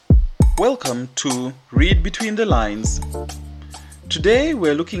Welcome to Read Between the Lines. Today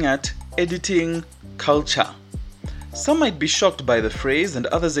we're looking at editing culture. Some might be shocked by the phrase and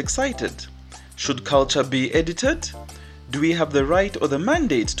others excited. Should culture be edited? Do we have the right or the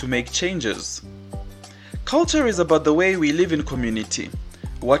mandate to make changes? Culture is about the way we live in community,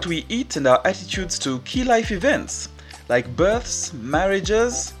 what we eat and our attitudes to key life events like births,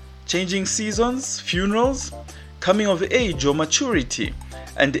 marriages, changing seasons, funerals, coming of age or maturity,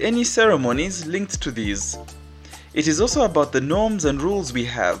 and any ceremonies linked to these. It is also about the norms and rules we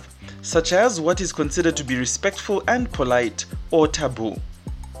have, such as what is considered to be respectful and polite or taboo.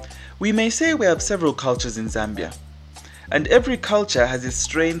 We may say we have several cultures in Zambia, and every culture has its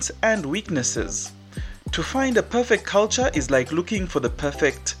strengths and weaknesses. To find a perfect culture is like looking for the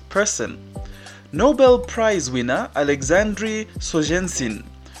perfect person. Nobel Prize winner Alexandre Solzhenitsyn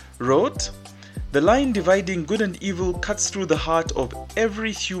wrote, "The line dividing good and evil cuts through the heart of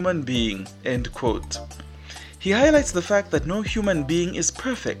every human being." End quote. He highlights the fact that no human being is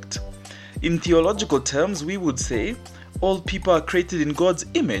perfect. In theological terms, we would say all people are created in God's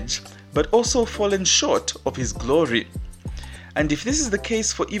image, but also fallen short of His glory. And if this is the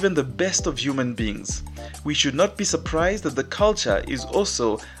case for even the best of human beings, we should not be surprised that the culture is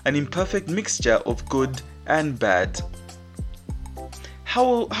also an imperfect mixture of good and bad.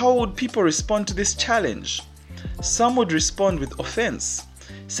 How would people respond to this challenge? Some would respond with offense,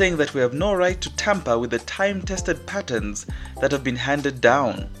 saying that we have no right to tamper with the time-tested patterns that have been handed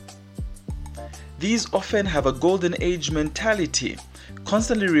down. These often have a golden age mentality,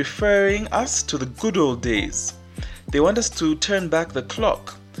 constantly referring us to the good old days. They want us to turn back the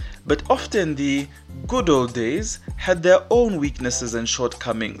clock, but often the good old days had their own weaknesses and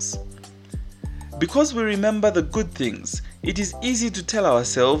shortcomings. Because we remember the good things, it is easy to tell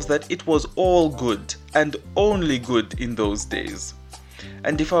ourselves that it was all good and only good in those days.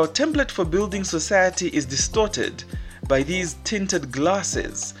 And if our template for building society is distorted by these tinted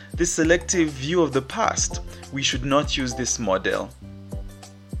glasses, this selective view of the past, we should not use this model.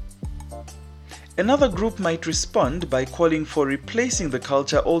 Another group might respond by calling for replacing the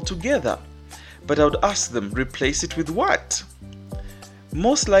culture altogether, but I would ask them, replace it with what?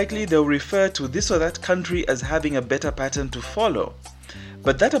 Most likely they'll refer to this or that country as having a better pattern to follow.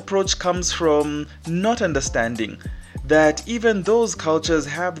 But that approach comes from not understanding that even those cultures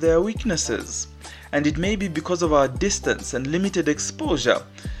have their weaknesses, and it may be because of our distance and limited exposure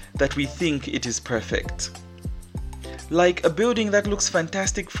that we think it is perfect. Like a building that looks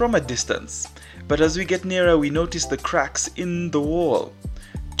fantastic from a distance, but as we get nearer we notice the cracks in the wall.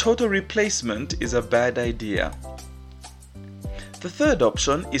 Total replacement is a bad idea. The third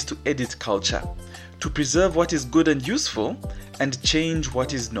option is to edit culture, to preserve what is good and useful and change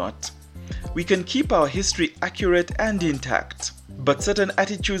what is not. We can keep our history accurate and intact, but certain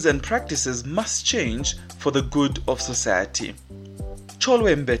attitudes and practices must change for the good of society.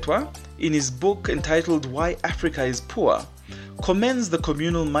 Cholwe Mbetwa, in his book entitled Why Africa is Poor, commends the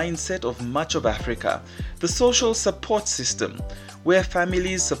communal mindset of much of Africa, the social support system, where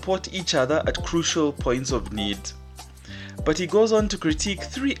families support each other at crucial points of need. But he goes on to critique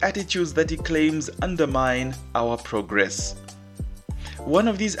three attitudes that he claims undermine our progress. One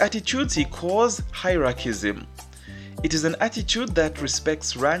of these attitudes he calls hierarchism. It is an attitude that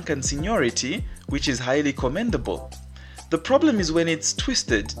respects rank and seniority, which is highly commendable. The problem is when it's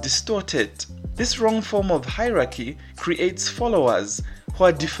twisted, distorted. This wrong form of hierarchy creates followers who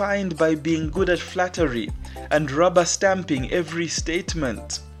are defined by being good at flattery and rubber stamping every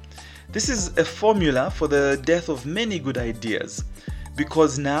statement. This is a formula for the death of many good ideas,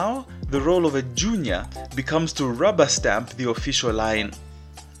 because now the role of a junior becomes to rubber stamp the official line.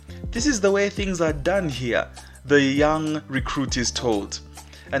 This is the way things are done here, the young recruit is told,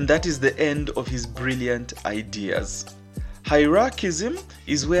 and that is the end of his brilliant ideas. Hierarchism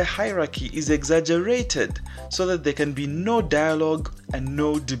is where hierarchy is exaggerated so that there can be no dialogue and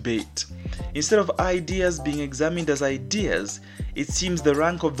no debate. Instead of ideas being examined as ideas, it seems the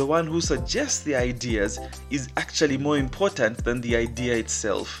rank of the one who suggests the ideas is actually more important than the idea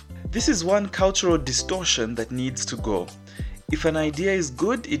itself. This is one cultural distortion that needs to go. If an idea is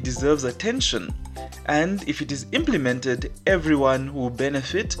good, it deserves attention, and if it is implemented, everyone will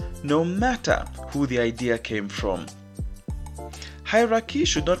benefit no matter who the idea came from. Hierarchy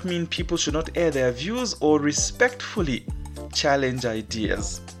should not mean people should not air their views or respectfully challenge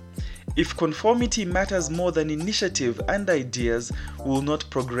ideas. If conformity matters more than initiative and ideas, we will not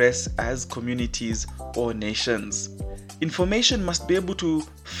progress as communities or nations. Information must be able to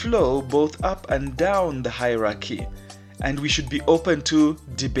flow both up and down the hierarchy, and we should be open to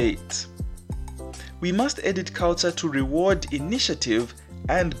debate. We must edit culture to reward initiative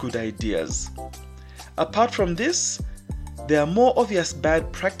and good ideas. Apart from this, there are more obvious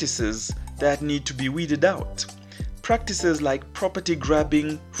bad practices that need to be weeded out. Practices like property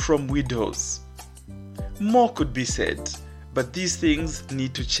grabbing from widows. More could be said, but these things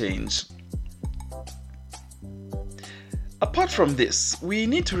need to change. Apart from this, we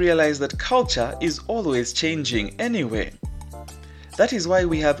need to realize that culture is always changing anyway. That is why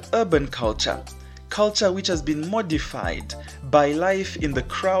we have urban culture, culture which has been modified by life in the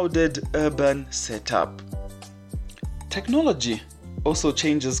crowded urban setup. Technology also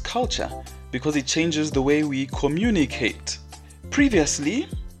changes culture because it changes the way we communicate. Previously,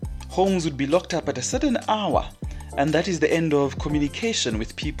 homes would be locked up at a certain hour, and that is the end of communication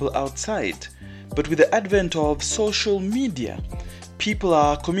with people outside. But with the advent of social media, people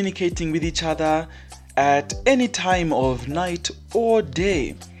are communicating with each other at any time of night or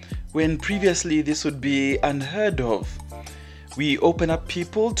day, when previously this would be unheard of. We open up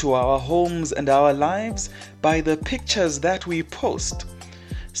people to our homes and our lives by the pictures that we post.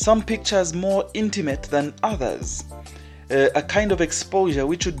 Some pictures more intimate than others. A kind of exposure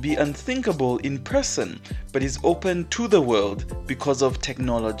which would be unthinkable in person, but is open to the world because of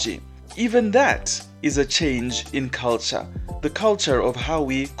technology. Even that is a change in culture, the culture of how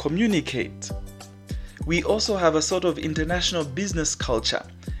we communicate. We also have a sort of international business culture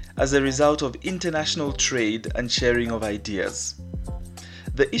as a result of international trade and sharing of ideas.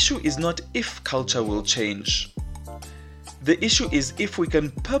 The issue is not if culture will change. The issue is if we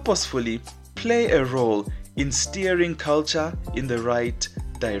can purposefully play a role in steering culture in the right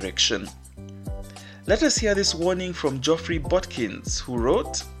direction. Let us hear this warning from Geoffrey Botkins, who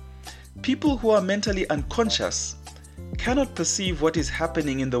wrote, "People who are mentally unconscious cannot perceive what is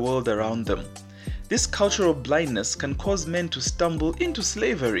happening in the world around them. This cultural blindness can cause men to stumble into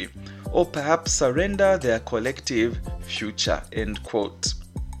slavery or perhaps surrender their collective future." End quote.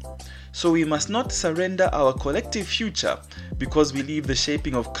 So we must not surrender our collective future because we leave the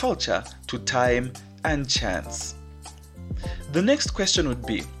shaping of culture to time and chance. The next question would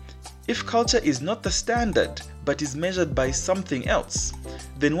be, if culture is not the standard but is measured by something else,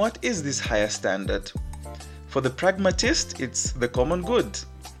 then what is this higher standard? For the pragmatist, it's the common good.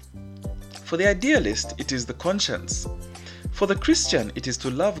 For the idealist, it is the conscience. For the Christian, it is to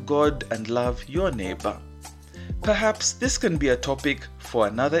love God and love your neighbor. Perhaps this can be a topic for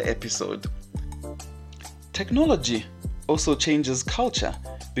another episode. Technology also changes culture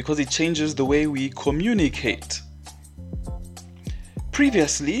because it changes the way we communicate.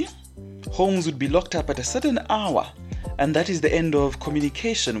 Previously, homes would be locked up at a certain hour, and that is the end of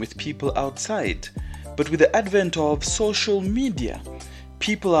communication with people outside. But with the advent of social media,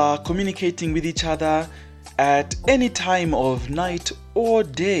 people are communicating with each other at any time of night or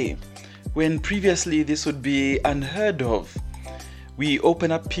day, when previously this would be unheard of. We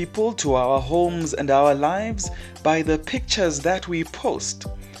open up people to our homes and our lives by the pictures that we post.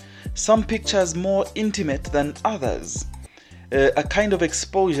 Some pictures more intimate than others. A kind of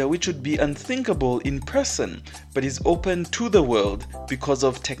exposure which would be unthinkable in person, but is open to the world because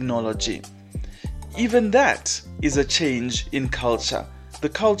of technology. Even that is a change in culture, the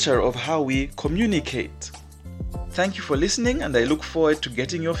culture of how we communicate. Thank you for listening, and I look forward to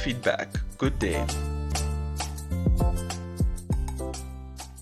getting your feedback. Good day.